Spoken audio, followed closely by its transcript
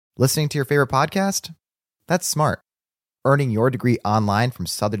Listening to your favorite podcast? That's smart. Earning your degree online from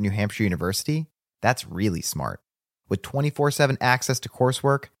Southern New Hampshire University? That's really smart. With 24/7 access to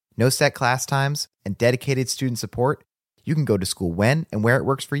coursework, no set class times, and dedicated student support, you can go to school when and where it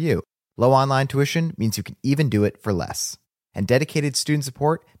works for you. Low online tuition means you can even do it for less. And dedicated student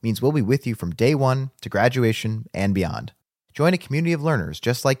support means we'll be with you from day one to graduation and beyond. Join a community of learners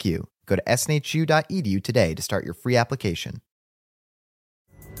just like you. Go to snhu.edu today to start your free application.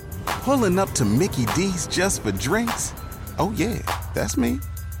 Pulling up to Mickey D's just for drinks? Oh yeah, that's me.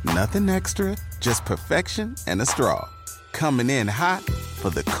 Nothing extra, just perfection and a straw. Coming in hot for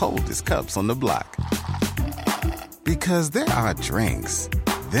the coldest cups on the block. Because there are drinks.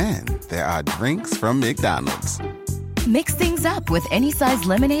 Then there are drinks from McDonald's. Mix things up with any size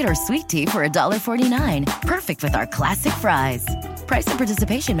lemonade or sweet tea for $1.49. Perfect with our classic fries. Price and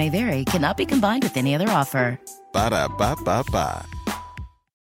participation may vary. Cannot be combined with any other offer. Ba-da-ba-ba-ba.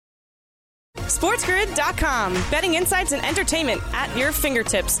 SportsGrid.com. Betting insights and entertainment at your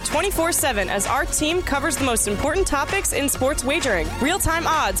fingertips 24/7 as our team covers the most important topics in sports wagering. Real-time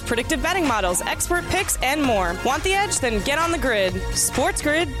odds, predictive betting models, expert picks, and more. Want the edge? Then get on the grid.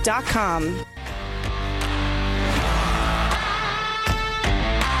 SportsGrid.com.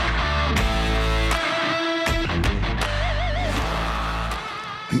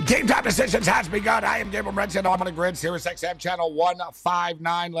 Game Time Decisions has begun. I am Gabriel Morency. I'm on the grid. Sirius XM channel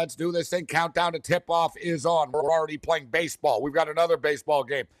 159. Let's do this thing. Countdown to tip-off is on. We're already playing baseball. We've got another baseball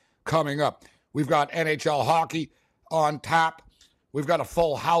game coming up. We've got NHL hockey on tap. We've got a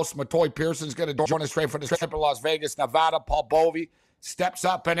full house. Matoy Pearson's going to join us straight from the trip in Las Vegas, Nevada. Paul Bovey steps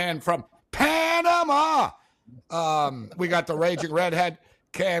up and in from Panama. We got the Raging Redhead,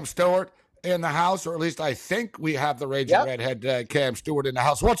 Cam Stewart, in the house, or at least I think we have the Raging Redhead, Cam Stewart, in the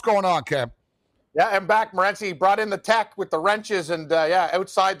house. What's going on, Cam? Yeah, I'm back, Morency. Brought in the tech with the wrenches and,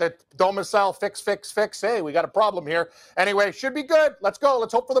 outside the domicile, fix. Hey, we got a problem here. Anyway, should be good. Let's go.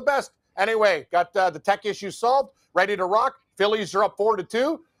 Let's hope for the best. Anyway, got the tech issue solved, ready to rock. Phillies are up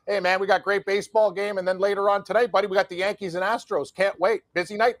 4-2. Hey, man, we got great baseball game. And then later on tonight, buddy, we got the Yankees and Astros. Can't wait.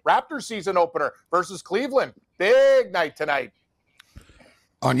 Busy night. Raptors season opener versus Cleveland. Big night tonight.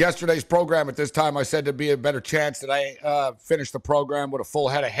 On yesterday's program at this time, I said there'd be a better chance that I finish the program with a full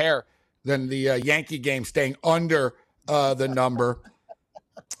head of hair than the Yankee game staying under the number.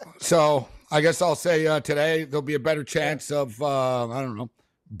 So I guess I'll say today there'll be a better chance of,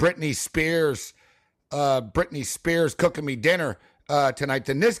 Britney Spears cooking me dinner tonight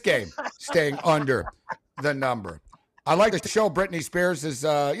than this game staying under the number. I like to show Britney Spears is,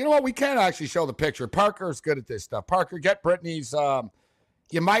 you know what, we can't actually show the picture. Parker's good at this stuff. Parker, get Britney's...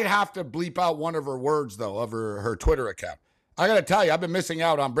 You might have to bleep out one of her words, though, of her Twitter account. I got to tell you, I've been missing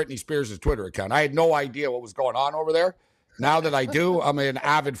out on Britney Spears' Twitter account. I had no idea what was going on over there. Now that I do, I'm an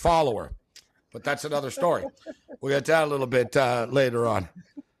avid follower. But that's another story. We'll get to that a little bit later on.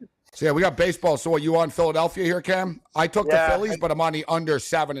 So, yeah, we got baseball. So, are you on Philadelphia here, Cam? I took the Phillies, but I'm on the under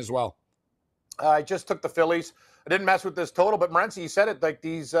 7 as well. I just took the Phillies. I didn't mess with this total, but Morency, you said it, like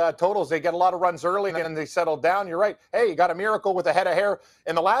these totals, they get a lot of runs early and then they settle down. You're right. Hey, you got a miracle with a head of hair.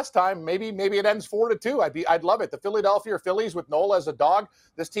 And the last time, maybe it ends 4-2. I'd love it. The Philadelphia Phillies with Nola as a dog.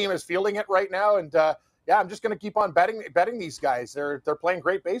 This team is feeling it right now. And I'm just going to keep on betting these guys. They're playing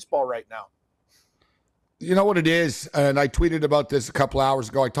great baseball right now. You know what it is? And I tweeted about this a couple hours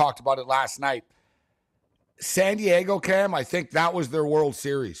ago. I talked about it last night. San Diego, Cam, I think that was their World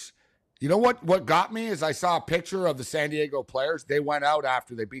Series. You know what got me is I saw a picture of the San Diego players. They went out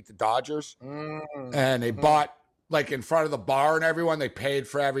after they beat the Dodgers, and they bought, like, in front of the bar and everyone. They paid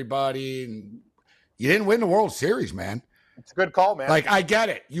for everybody. And you didn't win the World Series, man. It's a good call, man. Like, I get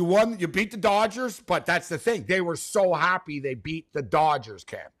it. You won. You beat the Dodgers, but that's the thing. They were so happy they beat the Dodgers,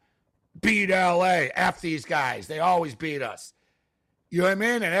 Cam. Beat L.A. F these guys. They always beat us. You know what I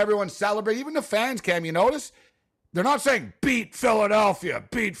mean? And everyone celebrated. Even the fans, Cam, you notice? They're not saying, beat Philadelphia,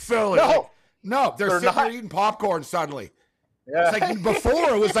 beat Philly. No, they're sitting there eating popcorn suddenly. Yeah. It's like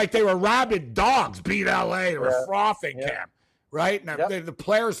before, it was like they were rabid dogs, beat L.A. They were frothing, Cam, right? Now, the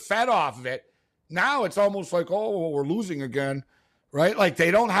players fed off of it. Now it's almost like, oh, we're losing again, right? Like they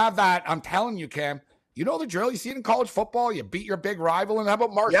don't have that. I'm telling you, Cam, you know the drill. You see it in college football. You beat your big rival. And how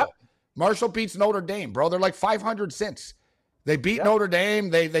about Marshall? Yep. Marshall beats Notre Dame, bro. They're like 500 since. They beat Notre Dame.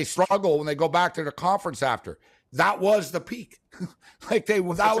 They struggle when they go back to the conference after. That was the peak. That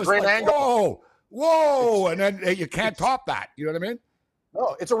was great like, angle. whoa, and then you can't top that. You know what I mean?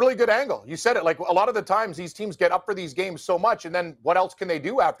 No, it's a really good angle. You said it. Like, a lot of the times these teams get up for these games so much, and then what else can they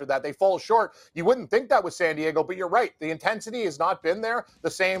do after that? They fall short. You wouldn't think that with San Diego, but you're right. The intensity has not been there the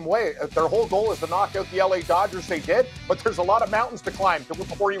same way. Their whole goal is to knock out the LA Dodgers. They did, but there's a lot of mountains to climb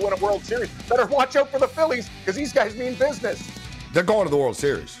before you win a World Series. Better watch out for the Phillies, because these guys mean business. They're going to the World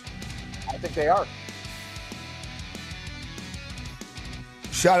Series. I think they are.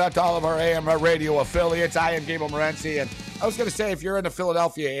 Shout out to all of our AM radio affiliates. I am Gabriel Morency, and I was going to say, if you're in the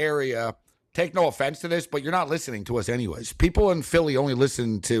Philadelphia area, take no offense to this, but you're not listening to us anyways. People in Philly only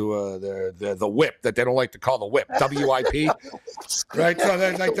listen to the whip that they don't like to call the whip, WIP, right? So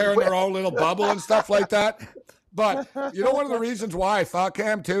they're in their own little bubble and stuff like that. But you know, one of the reasons why I thought,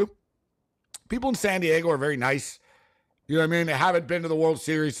 Cam, too, people in San Diego are very nice. You know what I mean? They haven't been to the World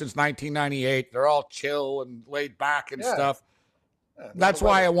Series since 1998. They're all chill and laid back and stuff. That's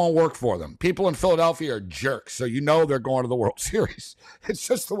why it won't work for them. People in Philadelphia are jerks, so you know they're going to the World Series. It's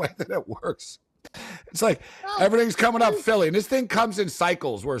just the way that it works. It's like everything's coming up Philly, and this thing comes in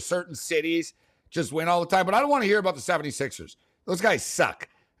cycles where certain cities just win all the time. But I don't want to hear about the 76ers. Those guys suck.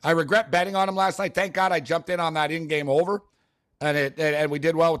 I regret betting on them last night. Thank God I jumped in on that in-game over, and we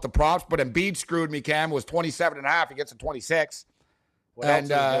did well with the props. But Embiid screwed me, Cam. It was 27.5. He gets a 26. And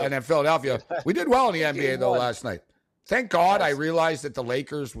then Philadelphia. We did well in the NBA, though, last night. Thank God I realized that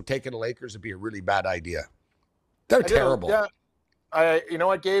taking the Lakers would be a really bad idea. They're terrible. You know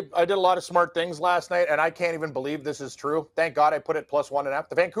what, Gabe? I did a lot of smart things last night, and I can't even believe this is true. Thank God I put it +1.5.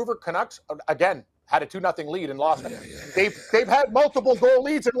 The Vancouver Canucks, again, had a 2-0 lead and lost. They've had multiple goal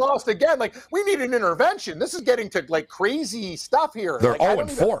leads and lost again. Like, we need an intervention. This is getting to, like, crazy stuff here. They're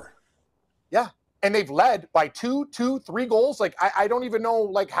 0-4. Yeah, and they've led by 3 goals. Like, I don't even know,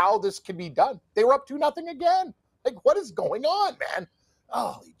 like, how this can be done. They were up 2-0 again. Like, what is going on, man?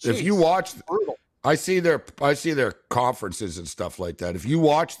 Oh, geez. If you watch, I see their conferences and stuff like that. If you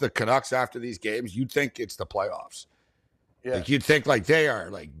watch the Canucks after these games, you'd think it's the playoffs. Yeah. Like, you'd think like they are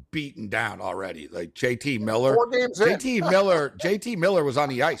like beaten down already. Like JT Miller, 4 games JT Miller was on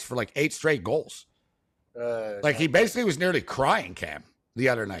the ice for like 8 straight goals. Like, he basically was nearly crying, Cam, the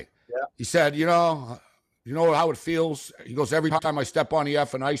other night. Yeah. He said, you know how it feels. He goes, every time I step on the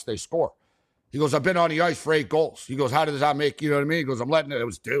effing ice, they score. He goes, I've been on the ice for 8 goals. He goes, how does that make, you know what I mean? He goes, I'm letting it.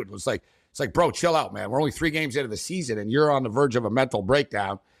 It's like, bro, chill out, man. We're only 3 games into the season, and you're on the verge of a mental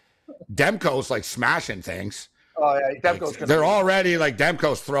breakdown. Demko's like smashing things. Oh, yeah. Demko's they're already like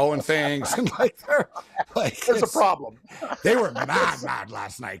Demko's throwing things. And there's a problem. They were mad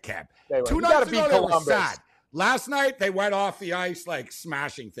last night, Cam. 2 nights ago, they were sad. Last night, they went off the ice like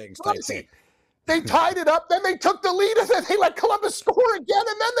smashing things. They tied it up, then they took the lead, and then they let Columbus score again,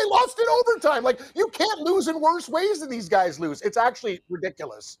 and then they lost in overtime. Like, you can't lose in worse ways than these guys lose. It's actually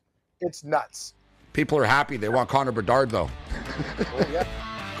ridiculous. It's nuts. People are happy. They want Connor Bedard, though. Oh, yeah.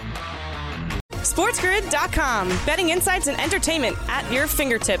 SportsGrid.com. Betting insights and entertainment at your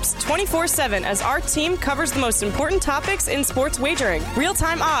fingertips 24/7 as our team covers the most important topics in sports wagering.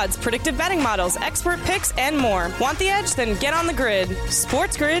 Real-time odds, predictive betting models, expert picks, and more. Want the edge? Then get on the grid.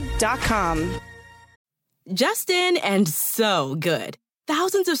 SportsGrid.com. Just in and so good.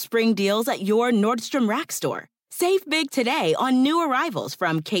 Thousands of spring deals at your Nordstrom Rack store. Save big today on new arrivals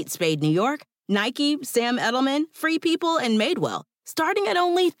from Kate Spade New York, Nike, Sam Edelman, Free People, and Madewell, starting at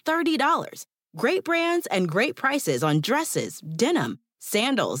only $30. Great brands and great prices on dresses, denim,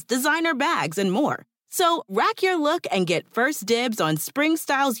 sandals, designer bags, and more. So rack your look and get first dibs on spring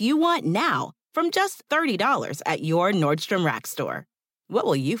styles you want now from just $30 at your Nordstrom Rack store. What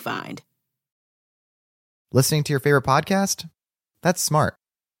will you find? Listening to your favorite podcast? That's smart.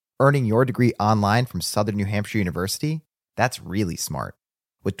 Earning your degree online from Southern New Hampshire University? That's really smart.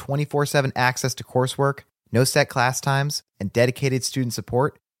 With 24/7 access to coursework, no set class times, and dedicated student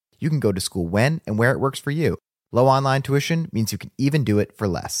support, you can go to school when and where it works for you. Low online tuition means you can even do it for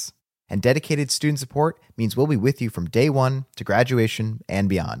less. And dedicated student support means we'll be with you from day one to graduation and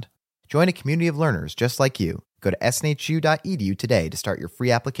beyond. Join a community of learners just like you. Go to snhu.edu today to start your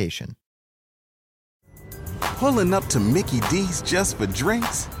free application. Pulling up to Mickey D's just for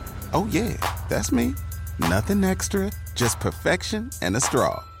drinks? Oh yeah, that's me. Nothing extra, just perfection and a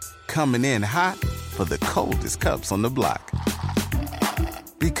straw. Coming in hot for the coldest cups on the block.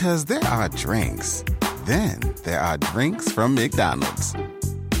 Because there are drinks. Then there are drinks from McDonald's.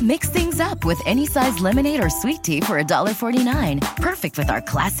 Mix things up with any size lemonade or sweet tea for $1.49. Perfect with our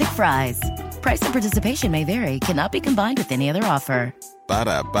classic fries. Price and participation may vary. Cannot be combined with any other offer.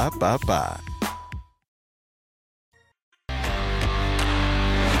 Ba-da-ba-ba-ba.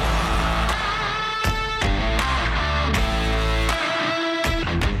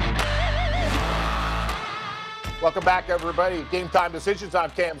 Welcome back, everybody. Game Time Decisions. I'm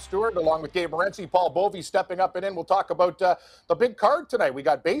Cam Stewart, along with Gabe Morency, Paul Bovey stepping up and in. We'll talk about the big card tonight. We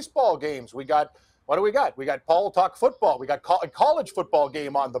got baseball games. We got, what do we got? We got Paul talk football. We got a college football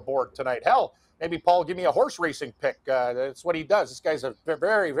game on the board tonight. Hell, maybe Paul give me a horse racing pick. That's what he does. This guy's a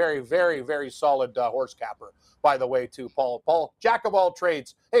very, very, very, very solid horse capper, by the way, too, Paul. Paul, jack of all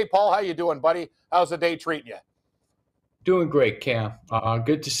trades. Hey, Paul, how you doing, buddy? How's the day treating you? Doing great, Cam.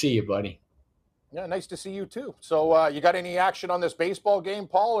 Good to see you, buddy. Yeah, nice to see you too. So you got any action on this baseball game,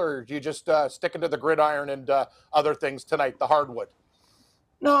 Paul, or are you just sticking to the gridiron and other things tonight, the hardwood?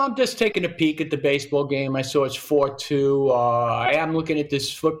 No, I'm just taking a peek at the baseball game. I saw it's 4-2. I am looking at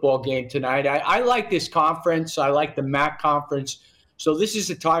this football game tonight. I like this conference. I like the MAC conference. So this is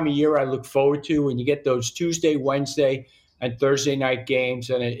the time of year I look forward to when you get those Tuesday, Wednesday, and Thursday night games.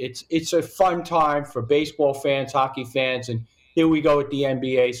 And it's a fun time for baseball fans, hockey fans, and here we go with the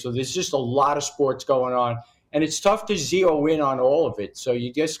NBA. So there's just a lot of sports going on. And it's tough to zero in on all of it. So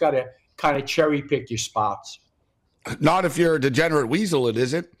you just got to kind of cherry pick your spots. Not if you're a degenerate weasel, it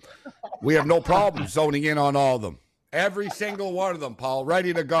isn't. We have no problem zoning in on all of them. Every single one of them, Paul,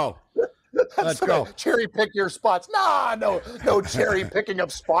 ready to go. Let's go. Cherry pick your spots. No cherry picking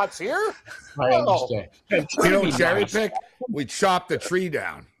of spots here. I understand. We don't cherry pick. We chop the tree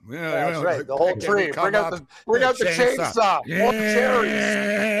down. Yeah, that's right. The whole tree. Bring out the chainsaw. Yeah. More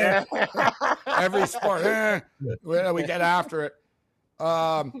cherries. Every sport. We get after it.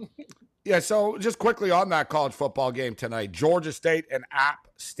 Yeah, so just quickly on that college football game tonight, Georgia State and App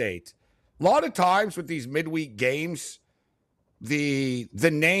State. A lot of times with these midweek games, the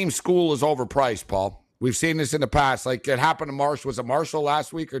name school is overpriced, Paul. We've seen this in the past. Like it happened to Marshall. Was it Marshall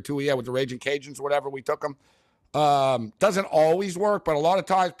last week or two? Yeah, with the Raging Cajuns, whatever, we took them. Doesn't always work, but a lot of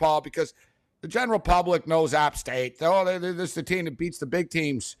times, Paul, because the general public knows App State. This is the team that beats the big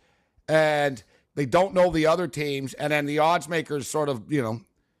teams, and they don't know the other teams. And then the odds makers sort of,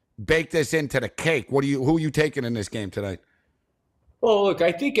 bake this into the cake. Who are you taking in this game tonight? Well, look,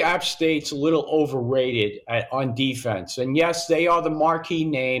 I think App State's a little overrated on defense. And yes, they are the marquee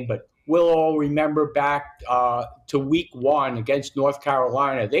name, but we'll all remember back to week 1 against North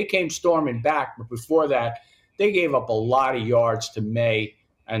Carolina. They came storming back, but before that, they gave up a lot of yards to May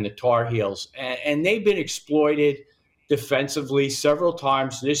and the Tar Heels. And they've been exploited defensively several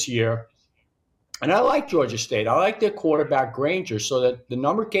times this year. And I like Georgia State. I like their quarterback, Granger, so that the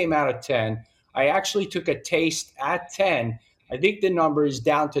number came out at 10. I actually took a taste at 10. I think the number is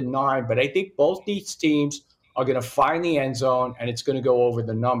down to 9, but I think both these teams are going to find the end zone, and it's going to go over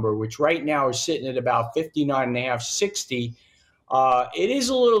the number, which right now is sitting at about 59.5, 60. It is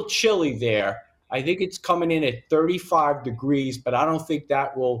a little chilly there. I think it's coming in at 35 degrees, but I don't think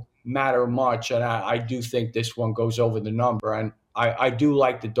that will matter much, and I do think this one goes over the number. And I do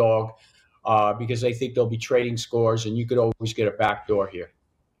like the dog because I think they'll be trading scores, and you could always get a backdoor here.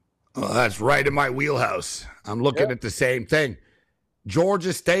 Well, that's right in my wheelhouse. I'm looking at the same thing.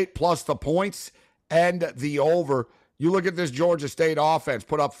 Georgia State plus the points and the over. You look at this Georgia State offense,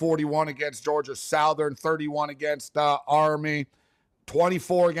 put up 41 against Georgia Southern, 31 against Army,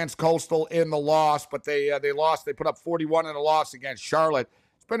 24 against Coastal in the loss, but they lost. They put up 41 in a loss against Charlotte.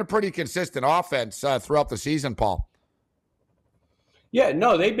 It's been a pretty consistent offense throughout the season, Paul. Yeah,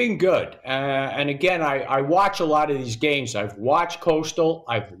 no, they've been good. And again, I watch a lot of these games. I've watched Coastal.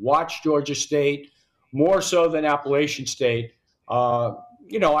 I've watched Georgia State, more so than Appalachian State.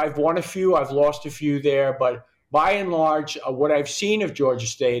 I've won a few. I've lost a few there. But by and large, what I've seen of Georgia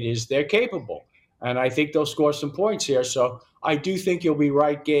State is they're capable. And I think they'll score some points here. So I do think you'll be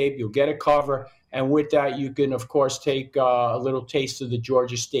right, Gabe. You'll get a cover. And with that, you can, of course, take a little taste of the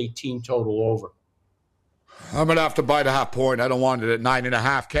Georgia State team total over. I'm going to have to bite a half point. I don't want it at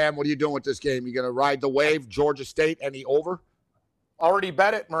 9.5. Cam, what are you doing with this game? You going to ride the wave, Georgia State, and the over? Already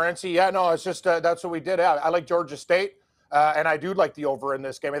bet it, Morency. Yeah, no, it's just that's what we did. I like Georgia State, and I do like the over in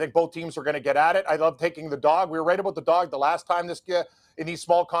this game. I think both teams are going to get at it. I love taking the dog. We were right about the dog the last time in these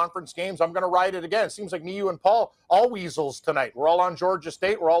small conference games. I'm going to ride it again. It seems like me, you, and Paul, all weasels tonight. We're all on Georgia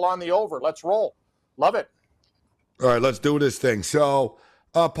State. We're all on the over. Let's roll. Love it. All right, let's do this thing. So,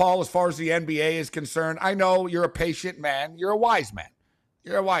 Paul, as far as the NBA is concerned, I know you're a patient man. You're a wise man.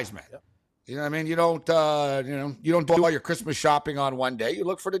 Yep. You know what I mean? You don't do all your Christmas shopping on one day. You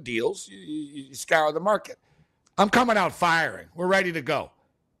look for the deals. You scour the market. I'm coming out firing. We're ready to go.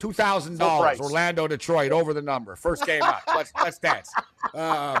 $2,000. Orlando, Detroit, over the number. First game up. Let's dance.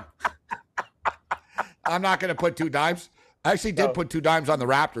 I'm not going to put 2 dimes. I actually did put 2 dimes on the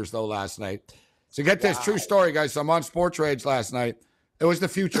Raptors, though, last night. So get this true story, guys. So I'm on Sports Rage last night. It was the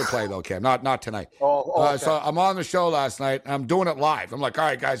future play, though, Cam, not tonight. Okay. So I'm on the show last night. I'm doing it live. I'm like, all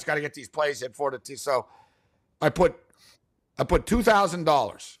right, guys, got to get these plays in for the team. So I put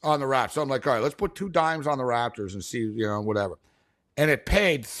 $2,000 on the Raptors. So I'm like, all right, let's put 2 dimes on the Raptors and see, whatever. And it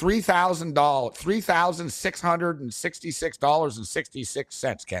paid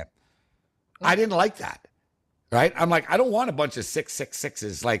 $3,666.66, Ken. I didn't like that. Right? I'm like, I don't want a bunch of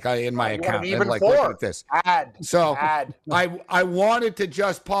 666s like in my account. Even like, look at this. Add. I wanted to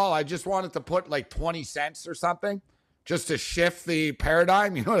I just wanted to put like 20 cents or something just to shift the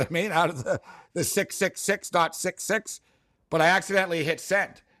paradigm, you know what I mean? Out of the 666.66. But I accidentally hit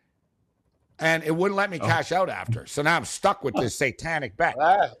send. And it wouldn't let me cash out after. So now I'm stuck with this satanic bet.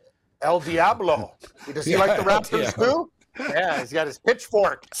 El Diablo. Does he like the Raptors too? Yeah, he's got his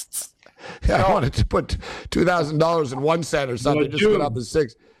pitchfork. Yeah, I wanted to put $2,000 in 1 cent or something, just to get off the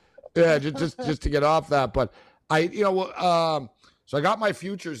 6. Yeah, just to get off that. But so I got my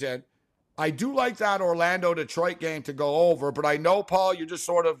futures in. I do like that Orlando-Detroit game to go over, but I know, Paul, you're just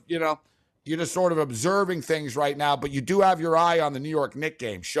sort of observing things right now, but you do have your eye on the New York Knicks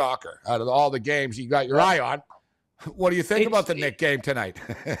game. Shocker. Out of all the games you got your eye on. What do you think about the Knicks game tonight?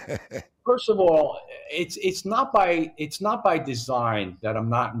 First of all, it's not by design that I'm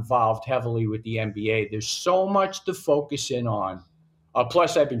not involved heavily with the NBA. There's so much to focus in on.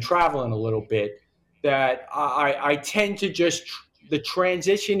 Plus, I've been traveling a little bit that I tend to the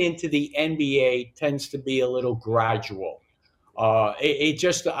transition into the NBA tends to be a little gradual. It's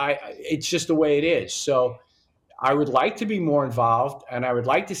just the way it is. So I would like to be more involved, and I would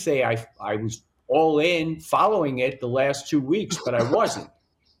like to say I was all in following it the last 2 weeks, but I wasn't.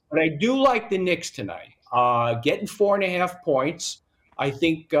 But I do like the Knicks tonight. Getting 4.5 points. I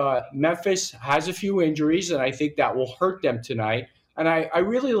think Memphis has a few injuries, and I think that will hurt them tonight. And I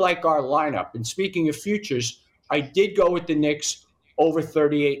really like our lineup. And speaking of futures, I did go with the Knicks over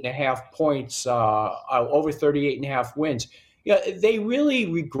 38.5 points, over 38.5 wins. They really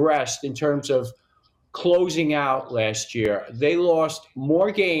regressed in terms of closing out last year. They lost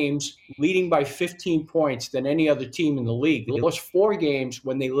more games leading by 15 points than any other team in the league. They lost 4 games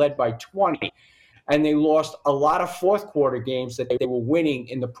when they led by 20, and they lost a lot of fourth quarter games that they were winning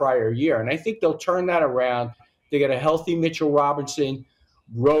in the prior year. And I think they'll turn that around. They got a healthy Mitchell Robinson.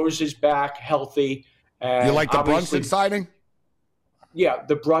 Rose is back healthy. And you like the Brunson signing? Yeah,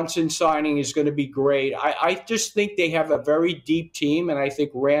 the Brunson signing is going to be great. I just think they have a very deep team, and I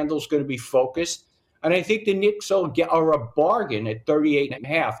think Randall's going to be focused. And I think the Knicks are a bargain at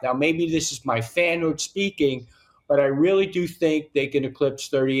 38.5. Now, maybe this is my fanhood speaking, but I really do think they can eclipse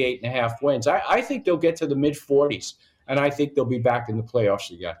 38.5 wins. I think they'll get to the mid-40s, and I think they'll be back in the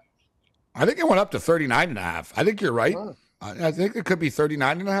playoffs again. I think it went up to 39.5. I think you're right. I think it could be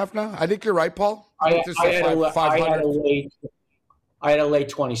 39.5 now. I think you're right, Paul. I had to lay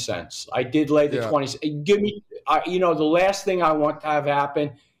 20 cents. I did lay the 20. Give me, the last thing I want to have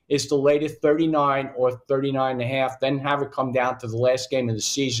happen is to lay to 39 or 39.5, then have it come down to the last game of the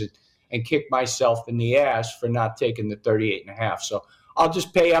season and kick myself in the ass for not taking the 38.5. So I'll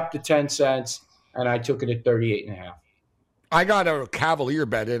just pay up to 10 cents, and I took it at 38.5. I got a Cavalier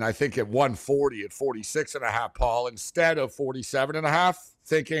bet in, I think, at 140 at 46.5, Paul, instead of 47.5,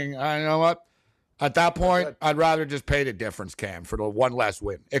 thinking, you know what? At that point, I'd rather just pay the difference, Cam, for the one less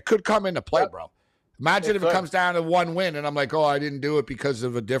win. It could come into play, bro. Imagine if it comes down to 1 win, and I'm like, I didn't do it because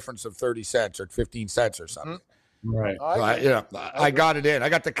of a difference of 30 cents or 15 cents or something. Right. I got it in. I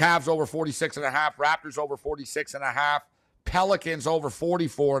got the Cavs over 46.5, Raptors over 46.5, Pelicans over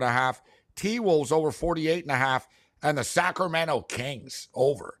 44.5, T-Wolves over 48.5, and the Sacramento Kings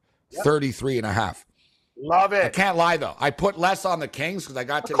over 33.5. Love it. I can't lie, though. I put less on the Kings because I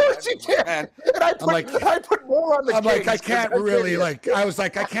got to. Of course you did. And I put more on the Kings. I'm like, I can't really, I was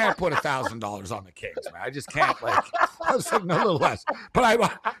like, I can't put $1,000 on the Kings, man. I just can't, I was like, no, a little less. But I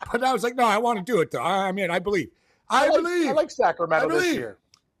was like, no, I want to do it, though. I mean, I believe. I like Sacramento this year.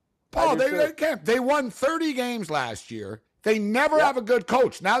 Paul, they won 30 games last year. They never have a good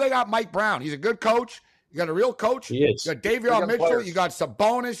coach. Now they got Mike Brown. He's a good coach. You got a real coach. He is. You got Davion Mitchell. Players. You got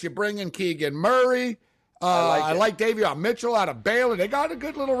Sabonis. You bring in Keegan Murray. I like Davion Mitchell out of Baylor. They got a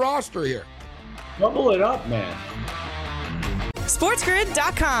good little roster here. Double it up, man.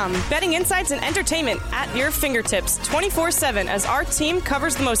 SportsGrid.com. Betting insights and entertainment at your fingertips 24/7 as our team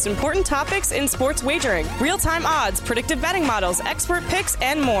covers the most important topics in sports wagering. Real-time odds, predictive betting models, expert picks,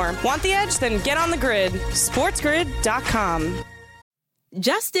 and more. Want the edge? Then get on the grid. SportsGrid.com.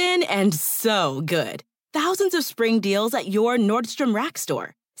 Justin and so good. Thousands of spring deals at your Nordstrom Rack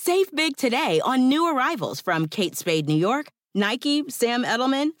store. Save big today on new arrivals from Kate Spade New York, Nike, Sam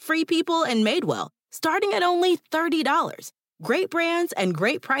Edelman, Free People, and Madewell, starting at only $30. Great brands and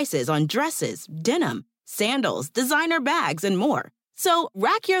great prices on dresses, denim, sandals, designer bags, and more. So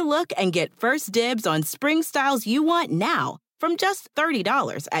rack your look and get first dibs on spring styles you want now from just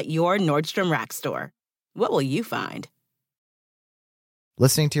 $30 at your Nordstrom Rack store. What will you find?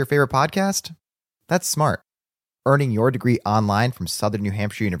 Listening to your favorite podcast? That's smart. Earning your degree online from Southern New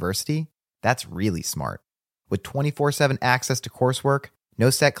Hampshire University? That's really smart. With 24/7 access to coursework, no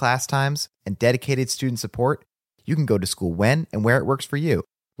set class times, and dedicated student support, you can go to school when and where it works for you.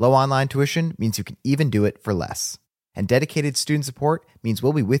 Low online tuition means you can even do it for less. And dedicated student support means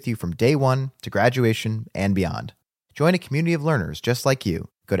we'll be with you from day one to graduation and beyond. Join a community of learners just like you.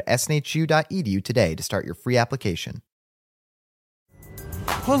 Go to snhu.edu today to start your free application.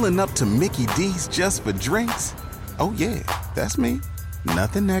 Pulling up to Mickey D's just for drinks? Oh yeah, that's me.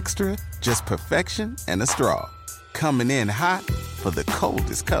 Nothing extra, just perfection and a straw. Coming in hot for the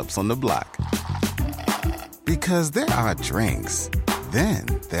coldest cups on the block. Because there are drinks. Then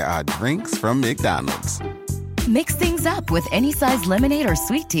there are drinks from McDonald's. Mix things up with any size lemonade or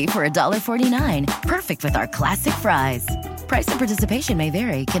sweet tea for $1.49. Perfect with our classic fries. Price and participation may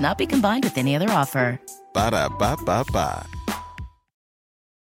vary. Cannot be combined with any other offer. Ba-da-ba-ba-ba.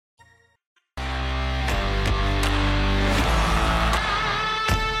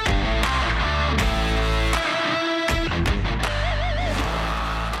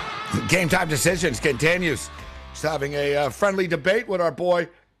 Game Time Decisions continues. Just having a friendly debate with our boy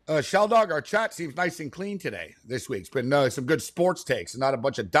Sheldog. Our chat seems nice and clean today. This week it's been some good sports takes and not a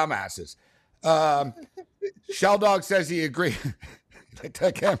bunch of dumbasses. Sheldog says he agrees.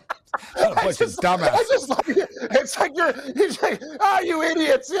 Take him. Not a bunch of dumbasses. I just love you. It's like he's like, you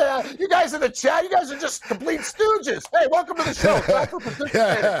idiots. Yeah, you guys in the chat, you guys are just complete stooges. Hey, welcome to the show. Thanks for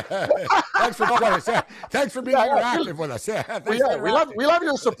participating. Thanks for joining us. Yeah. Thanks for being interactive with us. Yeah, we love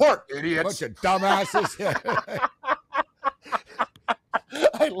your support, idiots. Bunch of dumbasses. Yeah.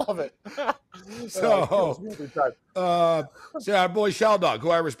 I love it. So our boy Sheldog, who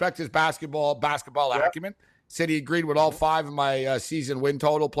I respect his basketball acumen, said he agreed with all 5 of my season win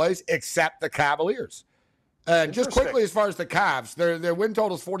total plays, except the Cavaliers. And just quickly, as far as the Cavs, their win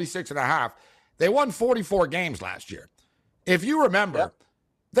total is 46.5. They won 44 games last year. If you remember,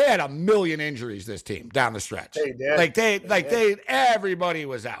 they had a million injuries, this team, down the stretch. They did. Everybody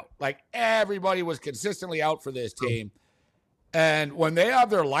was out. Like, everybody was consistently out for this team. And when they have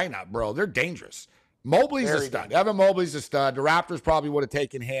their lineup, bro, they're dangerous. Mobley's a stud. Evan Mobley's a stud. The Raptors probably would have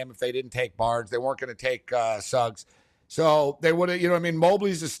taken him if they didn't take Barnes. They weren't going to take Suggs. So they would have,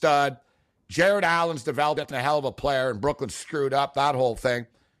 Mobley's a stud. Jared Allen's developed a hell of a player, and Brooklyn screwed up that whole thing.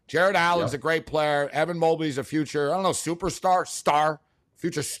 Jared Allen's a great player. Evan Mobley's a future, superstar,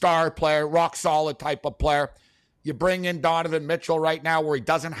 future star player, rock solid type of player. You bring in Donovan Mitchell right now where he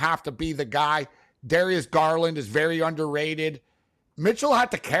doesn't have to be the guy. Darius Garland is very underrated. Mitchell had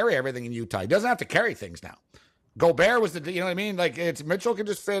to carry everything in Utah. He doesn't have to carry things now. Gobert was you know what I mean? Like, Mitchell can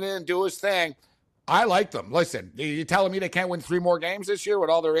just fit in, do his thing. I like them. Listen, you telling me they can't win 3 more games this year with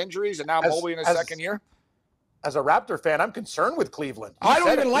all their injuries and now Mobley in his second year? As a Raptor fan, I'm concerned with Cleveland. I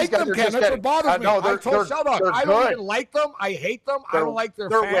don't even like them, Ken. That's what bothers me. I told Sheldon, I don't even like them. I hate them. I don't like their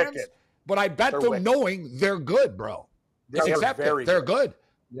fans. Wicked. But I bet them wicked. Knowing they're good, bro. Just accept it. They're good.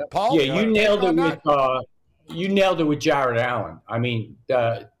 Yep. Paul? Yeah, you nailed it with Jared Allen. I mean,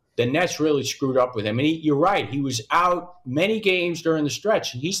 the Nets really screwed up with him. And you're right. He was out many games during the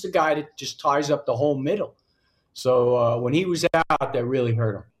stretch. And he's the guy that just ties up the whole middle. So when he was out, that really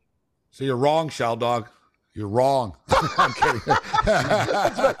hurt him. So you're wrong, Sheldog. You're wrong. I'm kidding.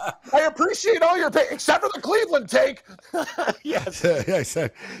 I appreciate all your pay, except for the Cleveland take. Yes.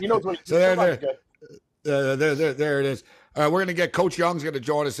 He knows what he's doing. There it is. We're going to get Coach Young's going to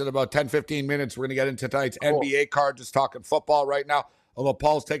join us in about 10, 15 minutes. We're going to get into tonight's NBA card, just talking football right now. Although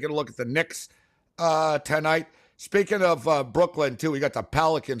Paul's taking a look at the Knicks tonight. Speaking of Brooklyn, too, we got the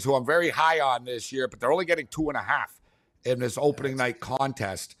Pelicans, who I'm very high on this year, but they're only getting 2.5 in this opening night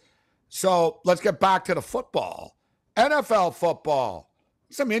contest. So let's get back to the football. NFL football.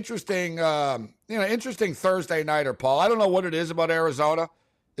 Some interesting, interesting Thursday nighter, Paul. I don't know what it is about Arizona.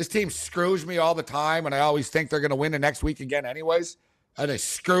 This team screws me all the time, and I always think they're going to win the next week again anyways. And they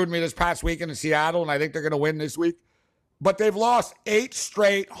screwed me this past weekend in Seattle, and I think they're going to win this week. But they've lost 8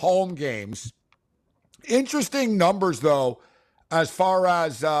 straight home games. Interesting numbers, though, as far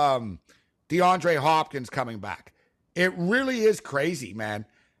as DeAndre Hopkins coming back. It really is crazy, man.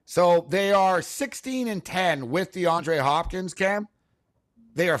 So they are 16-10 with DeAndre Hopkins, Cam.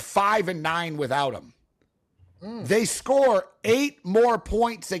 They are 5-9 without him. They score 8 more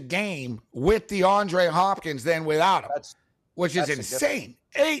points a game with DeAndre Hopkins than without him, which is insane.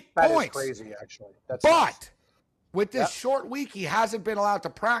 8 points. That is crazy, actually. But with this short week, he hasn't been allowed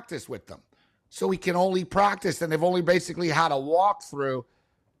to practice with them. so he can only practice, and they've only basically had a walkthrough.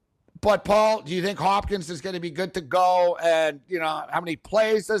 But, Paul, do you think Hopkins is going to be good to go? And, how many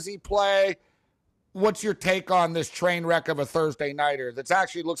plays does he play? What's your take on this train wreck of a Thursday nighter that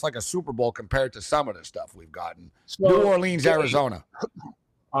actually looks like a Super Bowl compared to some of the stuff we've gotten? So, New Orleans, Arizona.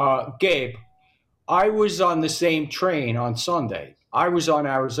 Gabe, I was on the same train on Sunday. I was on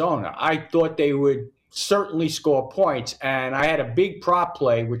Arizona. I thought they would certainly score points, and I had a big prop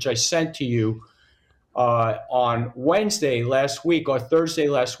play, which I sent to you on Wednesday last week or Thursday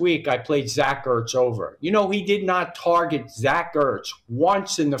last week. I played Zach Ertz over. He did not target Zach Ertz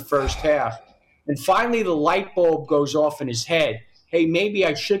once in the first half. And finally, the light bulb goes off in his head. Hey, maybe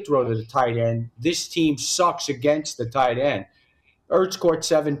I should throw to the tight end. This team sucks against the tight end. Ertz caught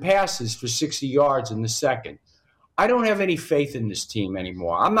 7 passes for 60 yards in the second. I don't have any faith in this team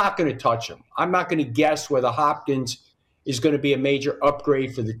anymore. I'm not going to touch him. I'm not going to guess whether Hopkins is going to be a major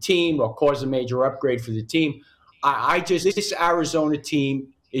upgrade for the team or cause a major upgrade for the team. This Arizona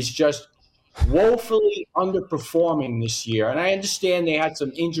team is just woefully underperforming this year. And I understand they had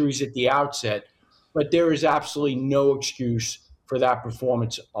some injuries at the outset, but there is absolutely no excuse for that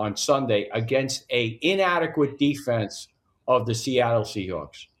performance on Sunday against an inadequate defense of the Seattle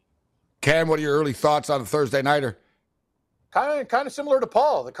Seahawks. Cam, what are your early thoughts on a Thursday nighter? Kind of similar to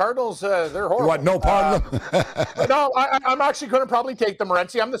Paul. The Cardinals, they're horrible. You want no part of them? No, I'm actually going to probably take them,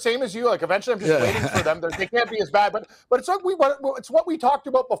 Morency. I'm the same as you. Like, eventually, I'm just waiting for them. They can't be as bad. But it's what we talked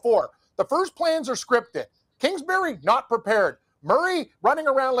about before. The first plans are scripted. Kingsbury, not prepared. Murray running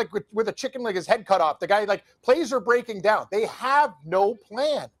around like with a chicken, like his head cut off. The guy, like, plays are breaking down. They have no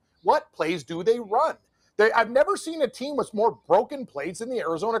plan. What plays do they run? I've never seen a team with more broken plays than the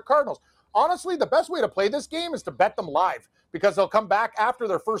Arizona Cardinals. Honestly, the best way to play this game is to bet them live, because they'll come back after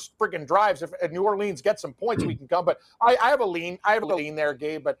their first freaking drives. If New Orleans gets some points, we can come. But I have a lean. There,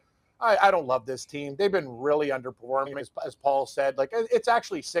 Gabe. But I don't love this team. They've been really underperforming, as Paul said. Like, it's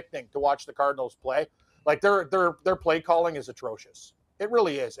actually sickening to watch the Cardinals play. Like, their play calling is atrocious. It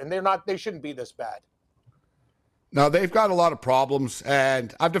really is, and they shouldn't be this bad. No, they've got a lot of problems,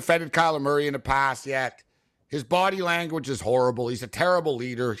 and I've defended Kyler Murray in the past. Yet his body language is horrible. He's a terrible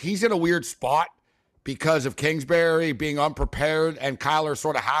leader. He's in a weird spot because of Kingsbury being unprepared, and Kyler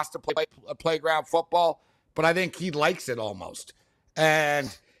sort of has to play playground football, but I think he likes it almost.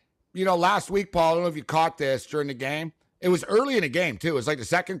 And, last week, Paul, I don't know if you caught this during the game. It was early in the game, too. It was like the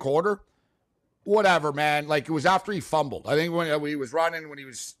second quarter. Whatever, man. Like, it was after he fumbled. I think when he was running, when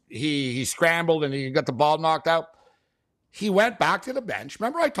he scrambled and he got the ball knocked out, he went back to the bench.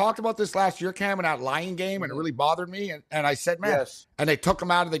 Remember I talked about this last year, Cam, in that Lion game, and it really bothered me. And I said, man, yes. And they took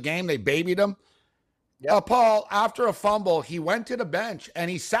him out of the game. They babied him. Yep. Paul, after a fumble, he went to the bench and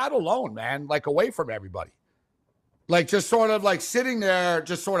he sat alone, man, like away from everybody. Like, just sort of like sitting there,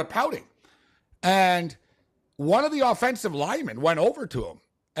 just sort of pouting. And one of the offensive linemen went over to him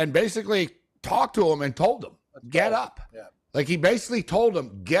and basically talked to him and told him, get up. Yeah. Like, he basically told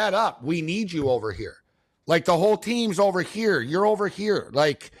him, get up. We need you over here. Like, the whole team's over here. You're over here.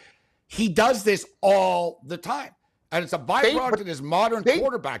 Like, he does this all the time. And it's a byproduct of his modern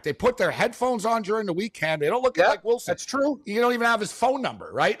quarterback. They put their headphones on during the weekend. They don't look like Wilson. That's true. You don't even have his phone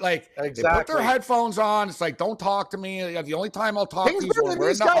number, right? Like, They put their headphones on. It's like, don't talk to me. The only time I'll talk to you is when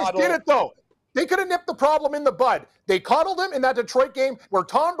we're in the huddle. These guys did it, though. They could have nipped the problem in the bud. They coddled him in that Detroit game where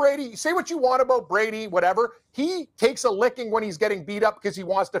Tom Brady, say what you want about Brady, whatever, he takes a licking when he's getting beat up because he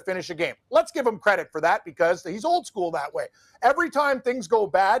wants to finish a game. Let's give him credit for that because he's old school that way. Every time things go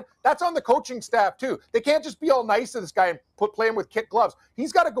bad, that's on the coaching staff too. They can't just be all nice to this guy and play him with kid gloves.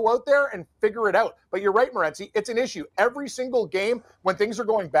 He's got to go out there and figure it out. But you're right, Morency, it's an issue. Every single game when things are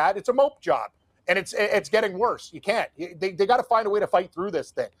going bad, it's a mope job. And it's getting worse. You can't. They got to find a way to fight through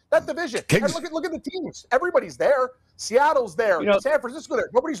this thing. That division. And look at the teams. Everybody's there. Seattle's there. San Francisco there.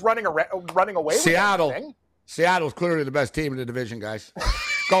 Nobody's running away. Seattle's clearly the best team in the division, guys.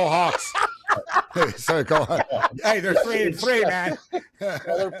 Go Hawks. Sorry, go on. Hey, they're 3-3, man.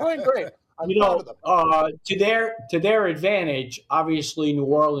 They're playing great. To their advantage, obviously New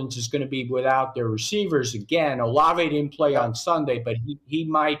Orleans is going to be without their receivers again. Olave didn't play on Sunday, but he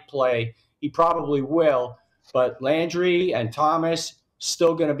might play. He probably will, but Landry and Thomas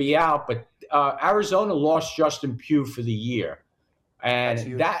still going to be out. But Arizona lost Justin Pugh for the year. And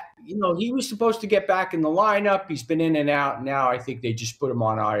he was supposed to get back in the lineup. He's been in and out. Now I think they just put him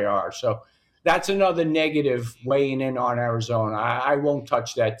on IR. So that's another negative weighing in on Arizona. I won't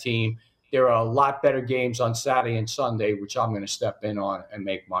touch that team. There are a lot better games on Saturday and Sunday, which I'm going to step in on and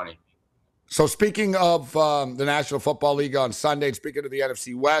make money. So speaking of the National Football League on Sunday, and speaking of the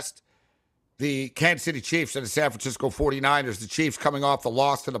NFC West, the Kansas City Chiefs and the San Francisco 49ers. The Chiefs coming off the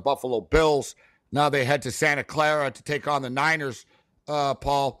loss to the Buffalo Bills. Now they head to Santa Clara to take on the Niners,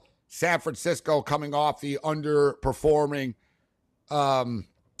 Paul. San Francisco coming off the underperforming and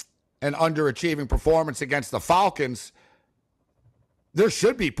underachieving performance against the Falcons. There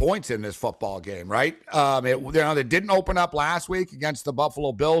should be points in this football game, right? They didn't open up last week against the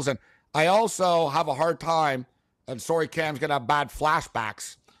Buffalo Bills. And I also have a hard time, and sorry, Cam's going to have bad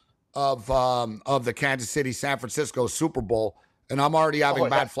flashbacks of the Kansas City San Francisco Super Bowl. And I'm already having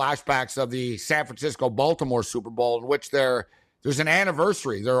bad flashbacks of the San Francisco Baltimore Super Bowl, in which there's an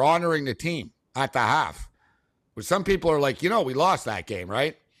anniversary. They're honoring the team at the half. But some people are like, we lost that game,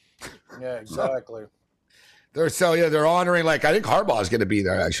 right? Yeah, exactly. They're honoring, I think Harbaugh is going to be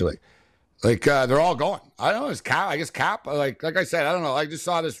there, actually. They're all going. I don't know, it's Cap. I guess Cap, like I said, I don't know. I just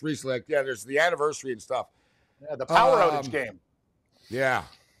saw this recently. There's the anniversary and stuff. Yeah, the power outage game. Yeah,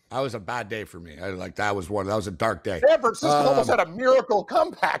 that was a bad day for me. That was a dark day. San Francisco almost had a miracle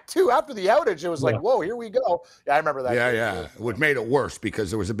comeback, too. After the outage, it was whoa, here we go. Yeah, I remember that. Yeah. Which made it worse because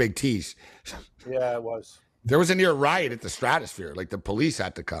there was a big tease. Yeah, it was. There was a near riot at the Stratosphere. The police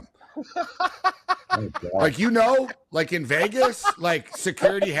had to come. In Vegas,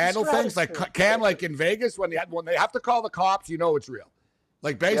 security handle things. Cam, in Vegas, when they have to call the cops, it's real.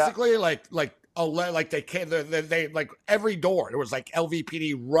 Basically, they came, they every door there was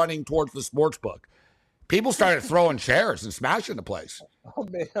LVPD running towards the sports book. People started throwing chairs and smashing the place. Oh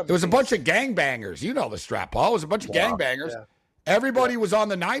man, there was a bunch of gangbangers. The strap, Paul. It was a bunch of gangbangers. Yeah. Everybody was on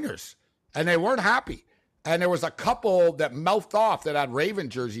the Niners, and they weren't happy. And there was a couple that mouthed off that had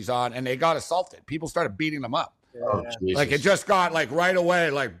Raven jerseys on, and they got assaulted. People started beating them up. Oh, it just got right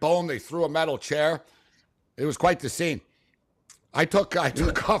away, boom, they threw a metal chair. It was quite the scene. I took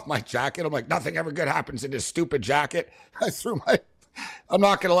off my jacket. I'm like, nothing ever good happens in this stupid jacket. I'm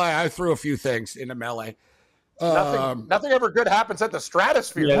not going to lie, I threw a few things into melee. Nothing ever good happens at the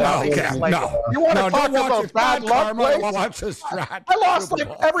Stratosphere. No. You want to talk about bad luck, I lost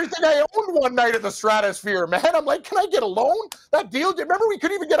everything I owned one night at the Stratosphere, man. I'm like, can I get a loan? That deal, remember we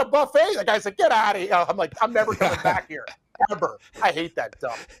couldn't even get a buffet? The guy said, get out of here. I'm like, I'm never coming back here, ever. I hate that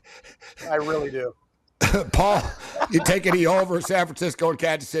dump. I really do. Paul, you take it over San Francisco and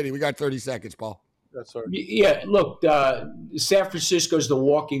Kansas City. We got 30 seconds, Paul. That's right. Yeah, look, San Francisco's the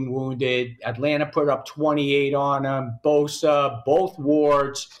walking wounded. Atlanta put up 28 on them. Bosa, both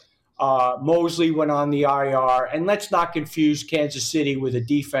wards. Mosley went on the IR. And let's not confuse Kansas City with a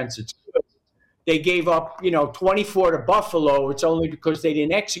defense that's good. They gave up, 24 to Buffalo. It's only because they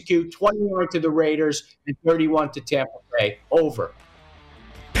didn't execute. 21 to the Raiders and 31 to Tampa Bay. Over.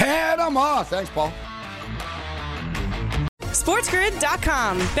 Panama. Thanks, Paul.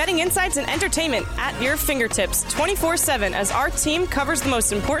 SportsGrid.com. Betting insights and entertainment at your fingertips 24/7 as our team covers the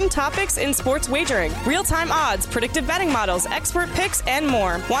most important topics in sports wagering. Real-time odds, predictive betting models, expert picks, and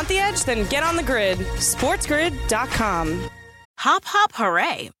more. Want the edge? Then get on the grid. SportsGrid.com. Hop, hop,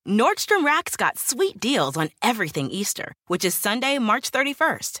 hooray! Nordstrom Rack's got sweet deals on everything Easter, which is Sunday, March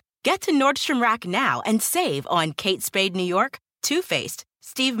 31st. Get to Nordstrom Rack now and save on Kate Spade New York, Too Faced,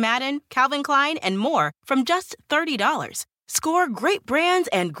 Steve Madden, Calvin Klein, and more from just $30. Score great brands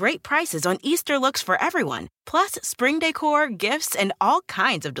and great prices on Easter looks for everyone, plus spring decor, gifts, and all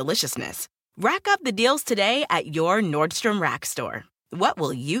kinds of deliciousness. Rack up the deals today at your Nordstrom Rack store. What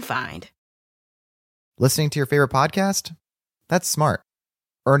will you find? Listening to your favorite podcast? That's smart.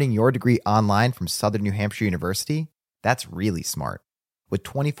 Earning your degree online from Southern New Hampshire University? That's really smart. With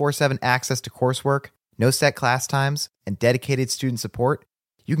 24/7 access to coursework, no set class times, and dedicated student support,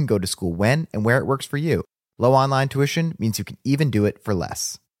 you can go to school when and where it works for you. Low online tuition means you can even do it for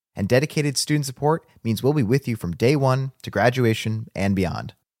less. And dedicated student support means we'll be with you from day one to graduation and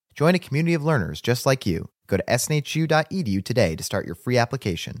beyond. Join a community of learners just like you. Go to snhu.edu today to start your free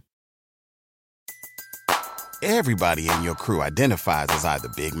application. Everybody in your crew identifies as either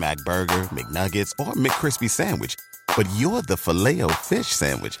Big Mac Burger, McNuggets, or McCrispy Sandwich. But you're the Filet-O-Fish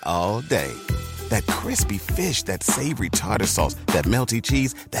Sandwich all day. That crispy fish, that savory tartar sauce, that melty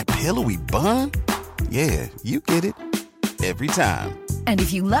cheese, that pillowy bun. Yeah, you get it. Every time. And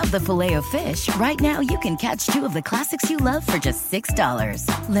if you love the Filet-O-Fish, right now you can catch two of the classics you love for just $6.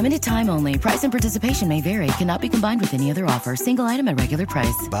 Limited time only. Price and participation may vary. Cannot be combined with any other offer. Single item at regular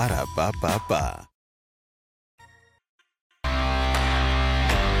price. Ba-da-ba-ba-ba.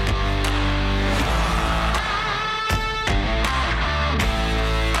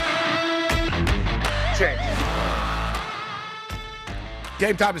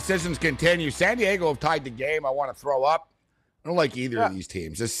 Game time decisions continue. San Diego have tied the game. I want to throw up. I don't like either of these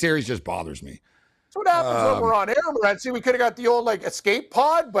teams. This series just bothers me. That's what happens when we're on air, Morency. We could have got the old escape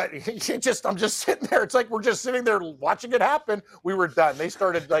pod, but I'm just sitting there. It's like we're just sitting there watching it happen. We were done. They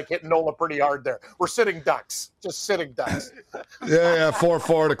started hitting Nola pretty hard there. We're sitting ducks, just sitting ducks. Yeah,